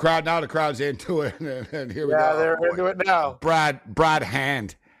 4-4. The crowd now. The crowd's into it, and here we go. Yeah, they're into it now. Brad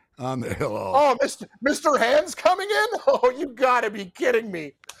Hand on the hill. Oh, Mr. Hand's coming in. Oh, you got to be kidding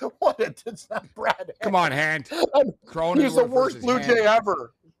me! What is that, Brad? Hand? Come on, Hand. He's the worst Blue Jay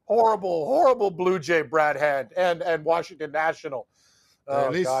ever. Horrible Blue Jay, Brad Hand, and Washington National.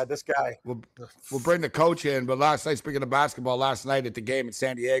 Oh, God, this guy. We'll bring the coach in, but last night, speaking of basketball, last night at the game in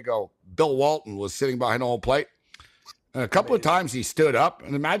San Diego, Bill Walton was sitting behind home plate. And a couple of times he stood up.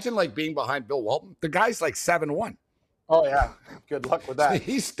 And imagine, being behind Bill Walton. The guy's 7'1". Oh, yeah. Good luck with that.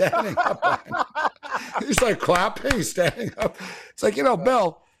 He's standing up. He's clapping. He's standing up. It's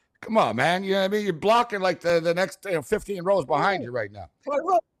Bill, come on, man. You know what I mean? You're blocking the next 15 rows behind you right now.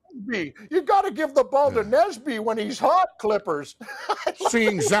 You got to give the ball to Nesby when he's hot, Clippers.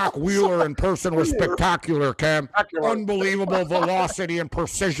 Seeing Zach Wheeler in person was spectacular, Cam. Unbelievable velocity and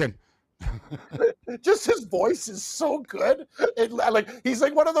precision. Just his voice is so good. He's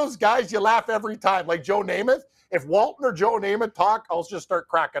one of those guys you laugh every time, like Joe Namath. If Walton or Joe Namath talk, I'll just start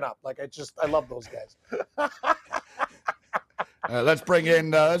cracking up. I love those guys. Let's bring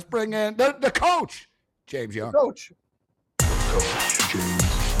in the coach, James Young. Coach James Young.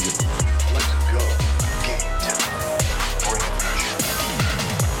 Let's go. Game time. Bring pressure.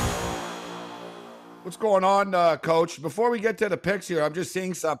 What's going on, Coach? Before we get to the picks here, I'm just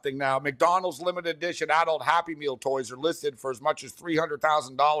seeing something now. McDonald's limited edition adult Happy Meal toys are listed for as much as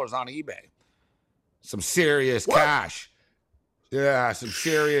 $300,000 on eBay. Some serious cash. Yeah, some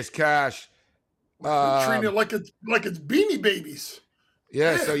serious cash. Treating it like it's Beanie Babies.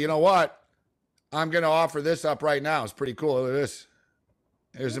 Yeah, so you know what? I'm going to offer this up right now. It's pretty cool. Look at this.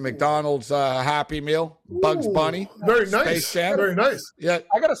 There's a McDonald's Happy Meal, Bugs Bunny. Very Space nice. Jam. Very nice. Yeah.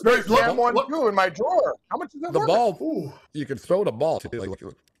 I got a Space Jam one too in my drawer. How much is that? The ball, you can throw the ball. You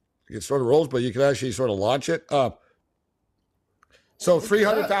can sort of rolls, but you can actually sort of launch it. So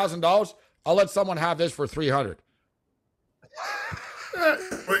 $300,000. I'll let someone have this for $300,000.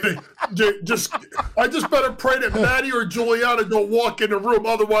 I just better pray that Maddie or Juliana don't walk in the room.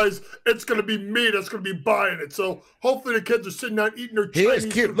 Otherwise, it's going to be me that's going to be buying it. So hopefully the kids are sitting down eating their Chinese. He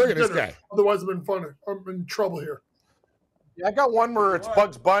is cute. Look at this guy. Otherwise, I'm in trouble here. Yeah, I got one where it's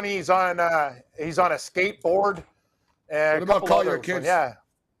Bugs Bunny. He's on a skateboard. And what about call your kids? Yeah.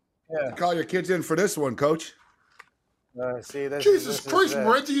 Call your kids in for this one, Coach. Jesus Christ,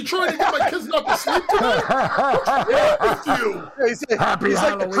 Morency, you trying to get my kids not to sleep tonight? What's wrong with you? He's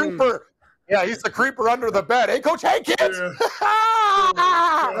like the creeper. Yeah, he's the creeper under the bed. Hey, Coach. Hey, kids.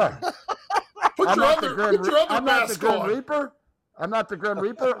 Yeah. Put your other mask on. Reaper. I'm not the Grim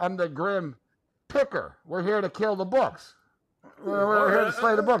Reaper. I'm the Grim Picker. We're here to kill the books. We're here to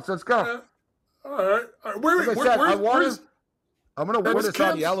slay the books. Let's go. All right. Where's I'm going to wear this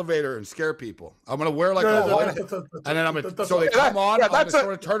on the elevator and scare people. I'm going to wear a hood, and then I'm going to, so they come on, I'm going to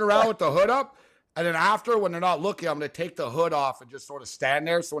sort of turn around with the hood up, and then after, when they're not looking, I'm going to take the hood off and just sort of stand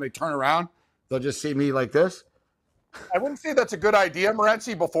there, so when they turn around, they'll just see me like this. I wouldn't say that's a good idea,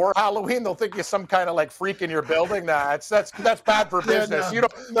 Morency. Before Halloween, they'll think you're some kind of freak in your building. Nah, that's bad for business.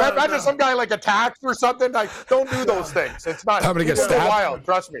 Imagine some guy attacked or something. Don't do those things. It's not. I'm gonna get stabbed. Wild.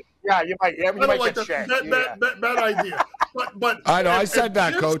 Trust me. Yeah, you might. You might get shanked. Bad idea. But I know. I said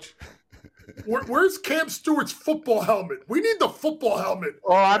that, Coach. Where's Cam Stewart's football helmet? We need the football helmet.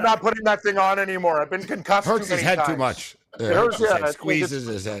 Oh, I'm not putting that thing on anymore. I've been concussed Hurts too many his head times. too much. It hurts. Yeah, it squeezes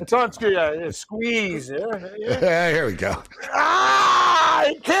his head. It's on. Yeah, squeeze. Yeah, here we go.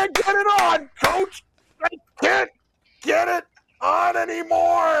 I can't get it on, Coach. I can't get it on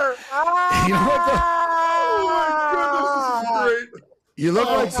anymore. You know what? Oh my goodness, this is great. You look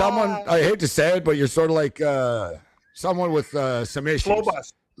like someone. I hate to say it, but you're sort of like someone with some issues. Slow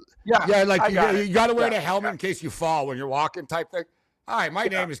bus. Yeah, you got to wear the helmet in case you fall when you're walking, type thing. Hi, my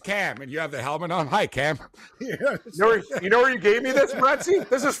name is Cam, and you have the helmet on. Hi, Cam. You know where you gave me this, Morency?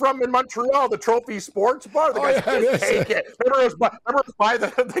 This is from in Montreal, the Trophy Sports Bar. The guy take it. Remember it was by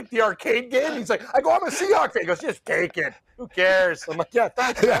the arcade game? He's like, I'm a Seahawks fan. He goes, just take it. Who cares? I'm like, yeah,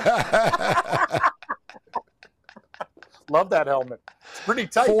 thanks. Love that helmet. It's pretty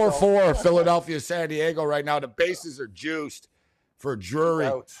tight. 4-4 Philadelphia, San Diego right now. The bases are juiced for Drury.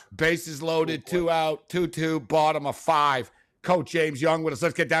 Bases loaded, 2 out, 2-2, bottom of 5. Coach James Young with us.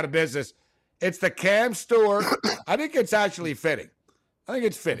 Let's get down to business. It's the Cam Stewart. I think it's actually fitting. I think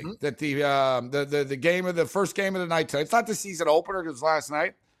it's fitting that the game of the first game of the night tonight. It's not the season opener because last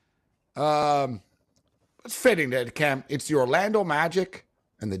night. It's fitting that Cam. It's the Orlando Magic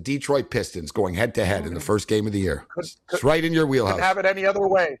and the Detroit Pistons going head-to-head in the first game of the year. It's right in your wheelhouse. Couldn't have it any other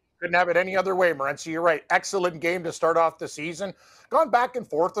way. Morency. You're right. Excellent game to start off the season. Gone back and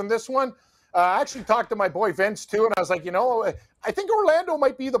forth on this one. I actually talked to my boy Vince, too, and I was like, I think Orlando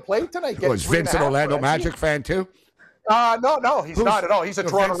might be the play tonight. Was Vince an Orlando Magic fan, too? No, he's not at all. He's a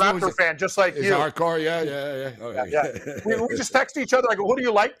Toronto Raptor fan, just like you. Hardcore, yeah. We just text each other. I go, who do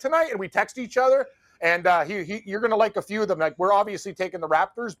you like tonight? And we text each other. And you're going to like a few of them. Like, we're obviously taking the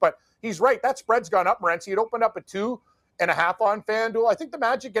Raptors, but he's right. That spread's gone up, Morency. It opened up at 2.5 on FanDuel. I think the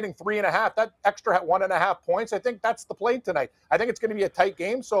Magic getting 3.5. That extra at 1.5 points. I think that's the play tonight. I think it's going to be a tight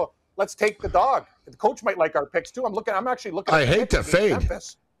game. So let's take the dog. The coach might like our picks too. I'm actually looking. I hate to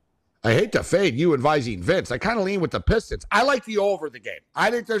fade you advising Vince. I kind of lean with the Pistons. I like the over the game.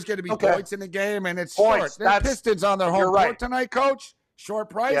 I think there's going to be points in the game, and it's short. There's Pistons on their home court tonight, Coach. Short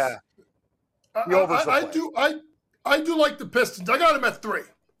price. Yeah. I do like the Pistons. I got them at 3.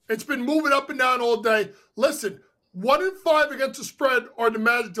 It's been moving up and down all day. Listen, 1-5 against the spread are the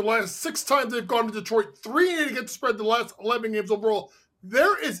Magic. The last 6 times they've gone to Detroit, 3-8 against the spread the last 11 games overall.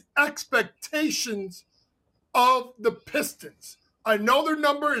 There is expectations of the Pistons. I know their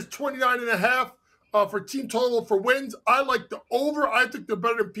number is 29.5 for team total for wins. I like the over. I think they're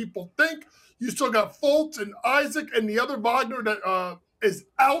better than people think. You still got Fultz and Isaac and the other Wagner that is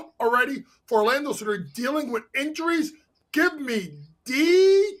out already for Orlando, so they're dealing with injuries. Give me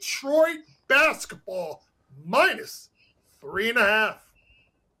Detroit basketball minus 3.5.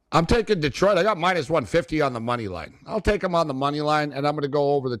 I'm taking Detroit. I got minus 150 on the money line. I'll take them on the money line, and I'm going to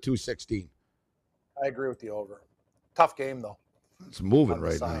go over the 216. I agree with the over. Tough game, though. It's moving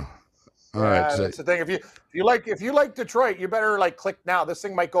right now. All right, so that's the thing. If you like Detroit, you better click now. This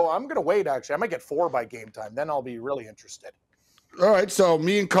thing might go. I'm going to wait. Actually, I might get 4 by game time. Then I'll be really interested. All right, so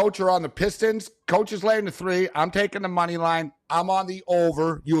me and Coach are on the Pistons. Coach is laying the 3. I'm taking the money line. I'm on the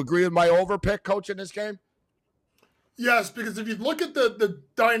over. You agree with my over pick, Coach, in this game? Yes, because if you look at the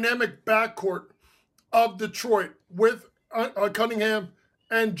dynamic backcourt of Detroit with Cunningham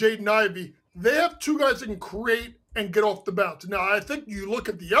and Jaden Ivey, they have 2 guys that can create and get off the bounce. Now, I think you look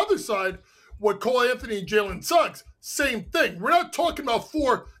at the other side, what Cole Anthony and Jalen Suggs, same thing. We're not talking about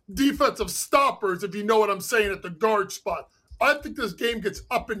 4 defensive stoppers, if you know what I'm saying, at the guard spot. I think this game gets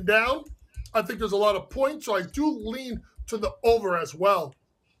up and down. I think there's a lot of points, so I do lean to the over as well.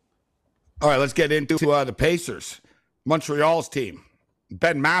 All right, let's get into the Pacers. Montreal's team.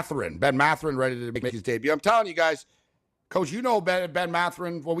 Ben Mathurin ready to make his debut. I'm telling you guys, Coach, you know Ben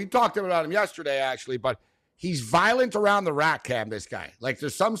Mathurin. Well, we talked about him yesterday, actually, but he's violent around the rack, Cam, this guy. Like,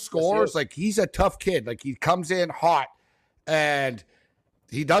 there's some scores, like, he's a tough kid. Like, he comes in hot, and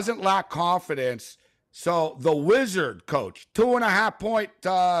he doesn't lack confidence. So, the Wizard, Coach, 2.5 point.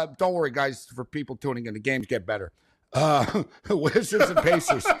 Don't worry, guys, for people tuning in, the games get better. Wizards and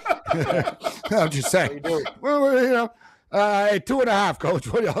Pacers. I'm just saying. Well, 2.5,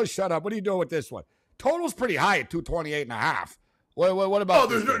 Coach. Shut up. What are you doing with this one? Total's pretty high at 228.5. What about?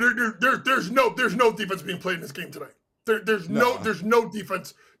 There's no defense being played in this game tonight. There's no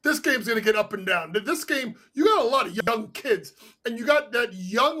defense. This game's going to get up and down. This game, you got a lot of young kids, and you got that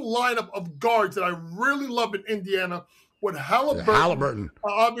young lineup of guards that I really love in Indiana with Halliburton.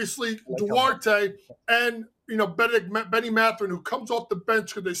 Obviously Duarte, and Benny Mathurin, who comes off the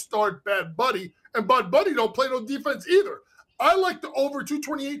bench because they started Bad Buddy, and Bad Buddy don't play no defense either. I like the over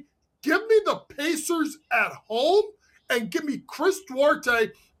 228. Give me the Pacers at home, and give me Chris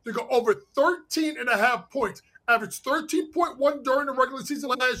Duarte to go over 13.5 points. Averaged 13.1 during the regular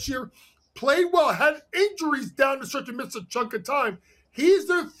season last year. Played well, had injuries down the stretch and missed a chunk of time. He's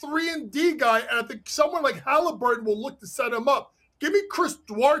their 3-and-D guy, and I think someone like Halliburton will look to set him up. Give me Chris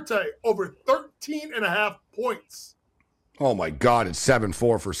Duarte over 13.5 points. Oh, my God. It's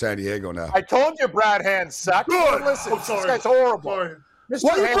 7-4 for San Diego now. I told you Brad Hand sucks. Good. Listen, this guy's horrible.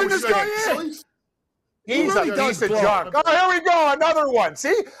 Why you bring this guy in? He's a piece of junk. Oh, here we go. Another one.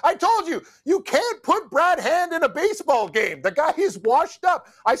 See? I told you. You can't put Brad Hand in a baseball game. The guy is washed up.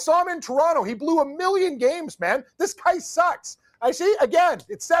 I saw him in Toronto. He blew 1 million games, man. This guy sucks. I see. Again,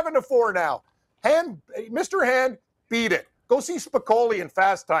 it's 7-4 now. Mr. Hand, beat it. Go see Spicoli in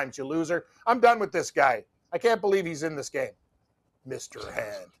Fast Times, you loser. I'm done with this guy. I can't believe he's in this game. Mr.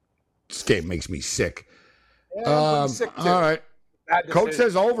 Hand. This game makes me sick. Yeah, sick too. All right. Coach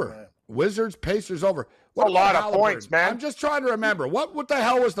says over. Man. Wizards, Pacers over. What a lot of points, man. I'm just trying to remember. What the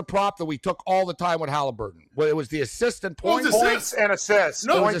hell was the prop that we took all the time with Halliburton? Well, it was the assist and points. Points and assists.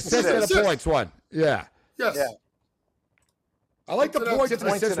 No, it was assist and a points one. Yeah. Yes. Yeah. I like the points and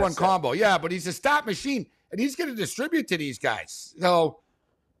assist one combo. Yeah, but he's a stat machine, and he's going to distribute to these guys. So,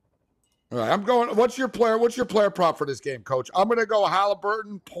 All right, I'm going. What's your player prop for this game, Coach? I'm going to go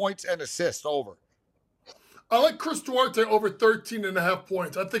Halliburton, points and assists over. I like Chris Duarte over 13.5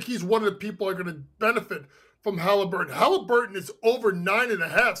 points. I think he's one of the people who are going to benefit from Halliburton. Halliburton is over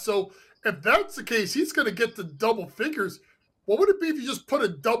 9.5. So if that's the case, he's going to get to double figures. What would it be if you just put a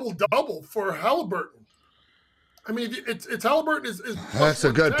double-double for Halliburton? I mean, it's Halliburton is that's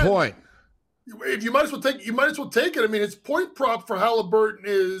a good point. If you might as well take it. I mean, his point prop for Halliburton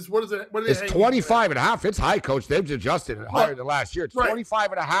is what is it? It's 25.5. It's high, Coach. They've adjusted it higher than last year. It's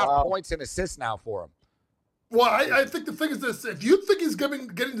 25.5 points and assists now for him. Well, I think the thing is this: if you think he's getting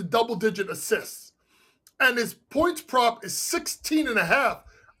the double-digit assists, and his points prop is 16.5,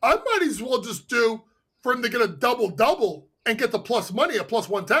 I might as well just do for him to get a double-double and get the plus money at plus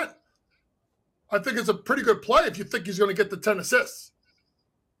 110. I think it's a pretty good play if you think he's going to get the 10 assists.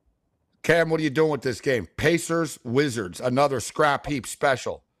 Cam, what are you doing with this game? Pacers, Wizards, another scrap heap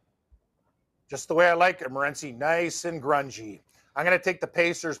special. Just the way I like it, Morency, nice and grungy. I'm going to take the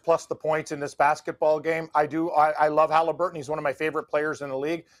Pacers plus the points in this basketball game. I love Halliburton. He's one of my favorite players in the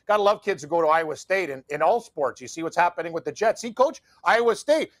league. Got to love kids who go to Iowa State in all sports. You see what's happening with the Jets. See, Coach, Iowa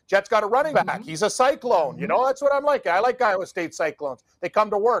State. Jets got a running back. He's a Cyclone. You know, that's what I'm like. I like Iowa State Cyclones. They come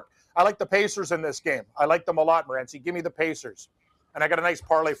to work. I like the Pacers in this game. I like them a lot, Morency. Give me the Pacers. And I got a nice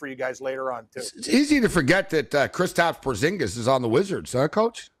parlay for you guys later on, too. It's easy to forget that Kristaps Porzingis is on the Wizards, huh,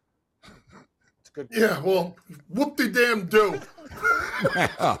 Coach? Good. Yeah, well, whoop-de-damn-do.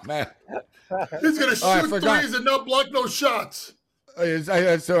 Oh, man. He's going to shoot threes and not block no shots.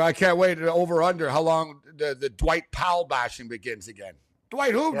 So I can't wait over-under how long the Dwight Powell bashing begins again.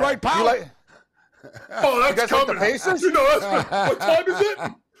 Dwight who? Yeah. Dwight Powell? That's coming. Like the Pacers? You know, what time is it?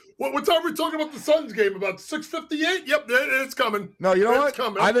 What time are we talking about the Suns game? About 6:58? Yep, it's coming. No, you know what?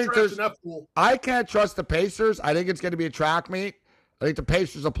 Coming. I think I can't trust the Pacers. I think it's going to be a track meet. I think the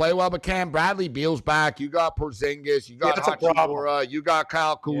Pacers will play well, but Cam Bradley Beal's back. You got Porzingis. You got Hachimura. You got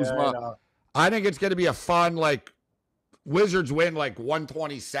Kyle Kuzma. Yeah, I think it's going to be a fun, Wizards win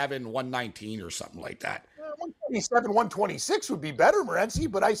 127, 119 or something like that. 127, 126 would be better, Morency,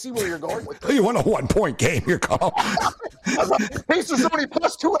 but I see where you're going with this. You want a 1-point game, you're calling. Pacers only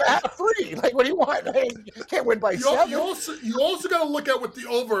plus 2.5, 3. What do you want? You can't win by 7. You also got to look at with the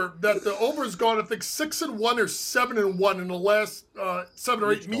over, that the over has gone, I think, 6-1 or 7-1 in the last 7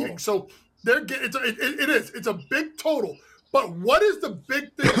 or 8 meetings. So it's a big total. But what is the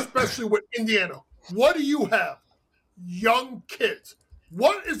big thing, especially with Indiana? What do you have? Young kids.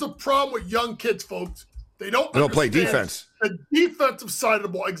 What is the problem with young kids, folks? They don't play defense. The defensive side of the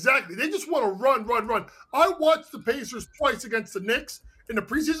ball. Exactly. They just want to run. I watched the Pacers twice against the Knicks in the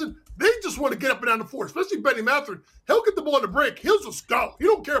preseason. They just want to get up and down the floor, especially Benny Mathurin. He'll get the ball on the break. He'll just go. He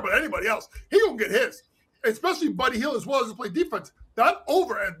don't care about anybody else. He going to get his. Especially Buddy Hield as well as to play defense. That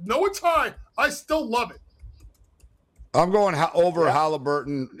over, and no, it's high. I still love it. I'm going over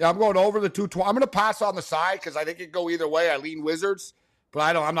Halliburton. I'm going over the 220. I'm going to pass on the side because I think it could go either way. I lean Wizards,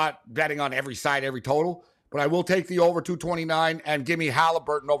 but I'm not betting on every side, every total. But I will take the over 229 and give me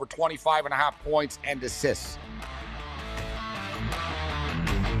Halliburton over 25.5 points and assists.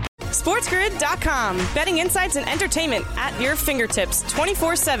 SportsGrid.com. Betting insights and entertainment at your fingertips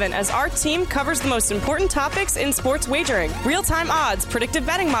 24/7 as our team covers the most important topics in sports wagering. Real-time odds, predictive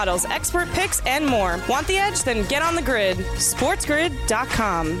betting models, expert picks, and more. Want the edge? Then get on the grid.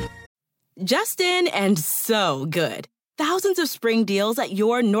 SportsGrid.com. Just in and so good. Thousands of spring deals at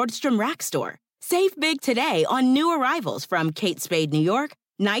your Nordstrom Rack store. Save big today on new arrivals from Kate Spade New York,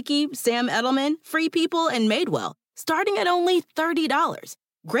 Nike, Sam Edelman, Free People, and Madewell, starting at only $30.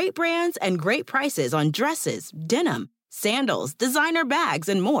 Great brands and great prices on dresses, denim, sandals, designer bags,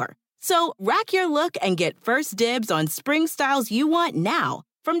 and more. So rack your look and get first dibs on spring styles you want now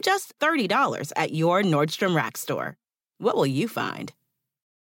from just $30 at your Nordstrom Rack store. What will you find?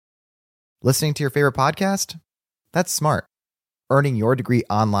 Listening to your favorite podcast? That's smart. Earning your degree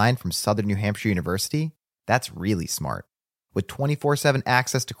online from Southern New Hampshire University? That's really smart. With 24/7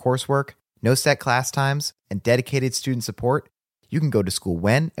 access to coursework, no set class times, and dedicated student support, you can go to school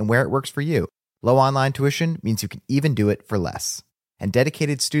when and where it works for you. Low online tuition means you can even do it for less. And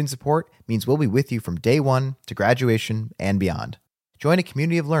dedicated student support means we'll be with you from day one to graduation and beyond. Join a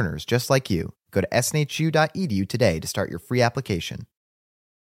community of learners just like you. Go to snhu.edu today to start your free application.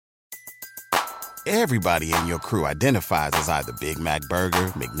 Everybody in your crew identifies as either Big Mac Burger,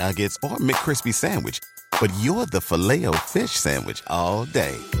 McNuggets, or McCrispy Sandwich. But you're the Filet-O-Fish Sandwich all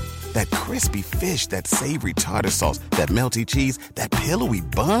day. That crispy fish, that savory tartar sauce, that melty cheese, that pillowy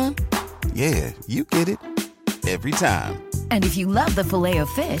bun. Yeah, you get it. every time. And if you love the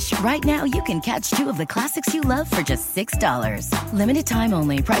Filet-O-Fish, right now you can catch 2 of the classics you love for just $6. Limited time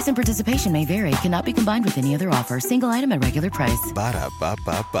only. Price and participation may vary. Cannot be combined with any other offer. Single item at regular price.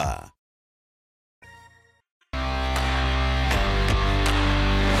 Ba-da-ba-ba-ba.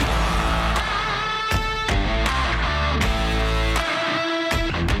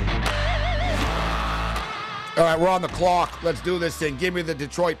 All right, we're on the clock. Let's do this thing. Give me the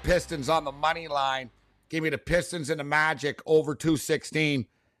Detroit Pistons on the money line. Give me the Pistons and the Magic over 216.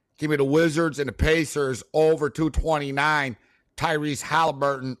 Give me the Wizards and the Pacers over 229. Tyrese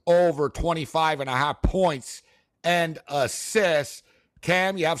Halliburton over 25.5 points and assists.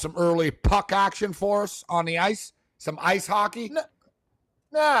 Cam, you have some early puck action for us on the ice? Some ice hockey?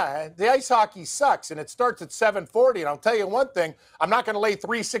 Nah, the ice hockey sucks, and it starts at 7:40. And I'll tell you one thing, I'm not going to lay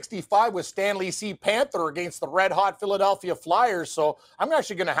 365 with Stanley C. Panther against the red-hot Philadelphia Flyers, so I'm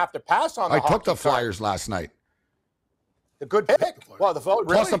actually going to have to pass on the I took the hockey Flyers card. last night. A good pick. Well, the really?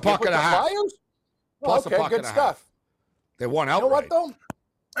 Plus a puck and a half. Flyers? Plus okay, a puck good and a half. stuff. They won You know outright. what, though?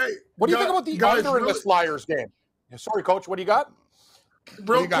 Hey, What do you think about the guys, under in this Flyers game? Sorry, Coach, what do you got?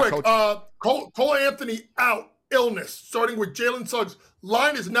 Real you got, quick, Cole Anthony out, illness, starting with Jalen Suggs.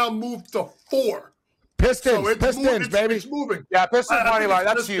 Line is now moved to 4. Pistons, So Pistons, baby. It's moving. Yeah, Pistons I money think line.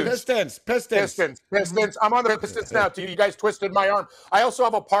 it's That's huge. Pistons. I'm on the Pistons now, too. You guys twisted my arm. I also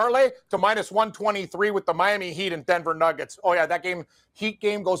have a parlay to minus 123 with the Miami Heat and Denver Nuggets. Oh, yeah, that game, Heat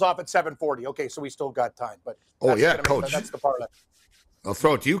game goes off at 7:40. Okay, so we still got time. But Coach. That's the parlay. I'll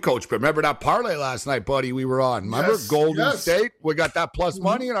throw it to you, Coach. But remember that parlay last night, buddy, we were on. Remember Golden State? We got that plus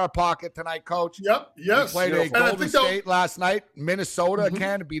money in our pocket tonight, Coach. Yep, yes. We played a And I Golden think State last night. Minnesota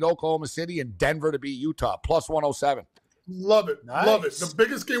can to beat Oklahoma City and Denver to beat Utah. Plus 107. Love it. Nice. Love it. The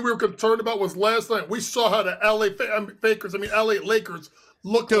biggest game we were concerned about was last night. We saw how the LA Lakers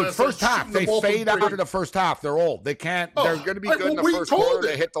look. Dude, first half, they fade after the first half. They're old. They can't. They're going to be good in the first quarter.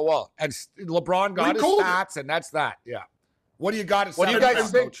 They hit the wall. And LeBron got his stats, and that's that. Yeah. What do you got at 7 What do you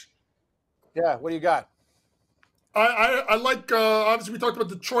guys think? Coach? Yeah, what do you got? I like, obviously, we talked about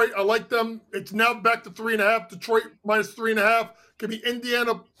Detroit. I like them. It's now back to 3.5. Detroit minus 3.5. Give me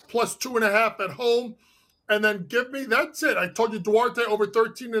Indiana plus 2.5 at home. And then give me, that's it. I told you Duarte over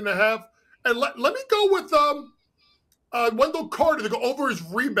 13.5. And let me go with Wendell Carter to go over his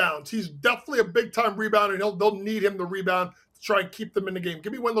rebounds. He's definitely a big-time rebounder, and they'll need him to rebound to try and keep them in the game.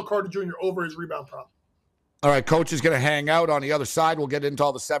 Give me Wendell Carter Jr. over his rebound problem. All right, Coach is going to hang out on the other side. We'll get into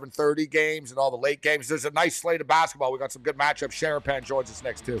all the 7:30 games and all the late games. There's a nice slate of basketball. We got some good matchups. Sharapan joins us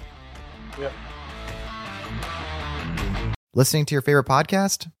next, too. Yeah. Listening to your favorite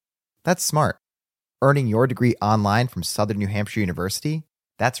podcast? That's smart. Earning your degree online from Southern New Hampshire University?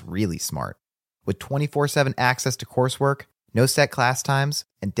 That's really smart. With 24/7 access to coursework, no set class times,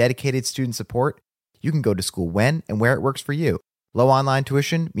 and dedicated student support, you can go to school when and where it works for you. Low online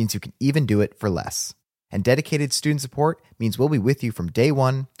tuition means you can even do it for less. And dedicated student support means we'll be with you from day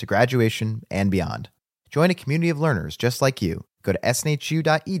one to graduation and beyond. Join a community of learners just like you. Go to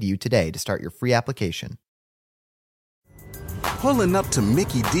snhu.edu today to start your free application. Pulling up to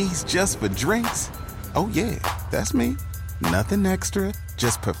Mickey D's just for drinks? Oh yeah, that's me. Nothing extra,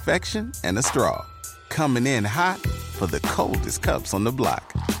 just perfection and a straw. Coming in hot for the coldest cups on the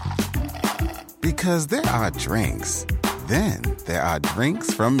block. Because there are drinks. Then there are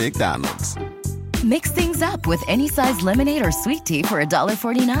drinks from McDonald's. Mix things up with any size lemonade or sweet tea for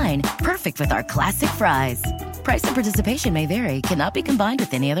 $1.49. Perfect with our classic fries. Price and participation may vary. Cannot be combined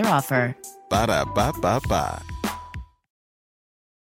with any other offer. Ba-da-ba-ba-ba.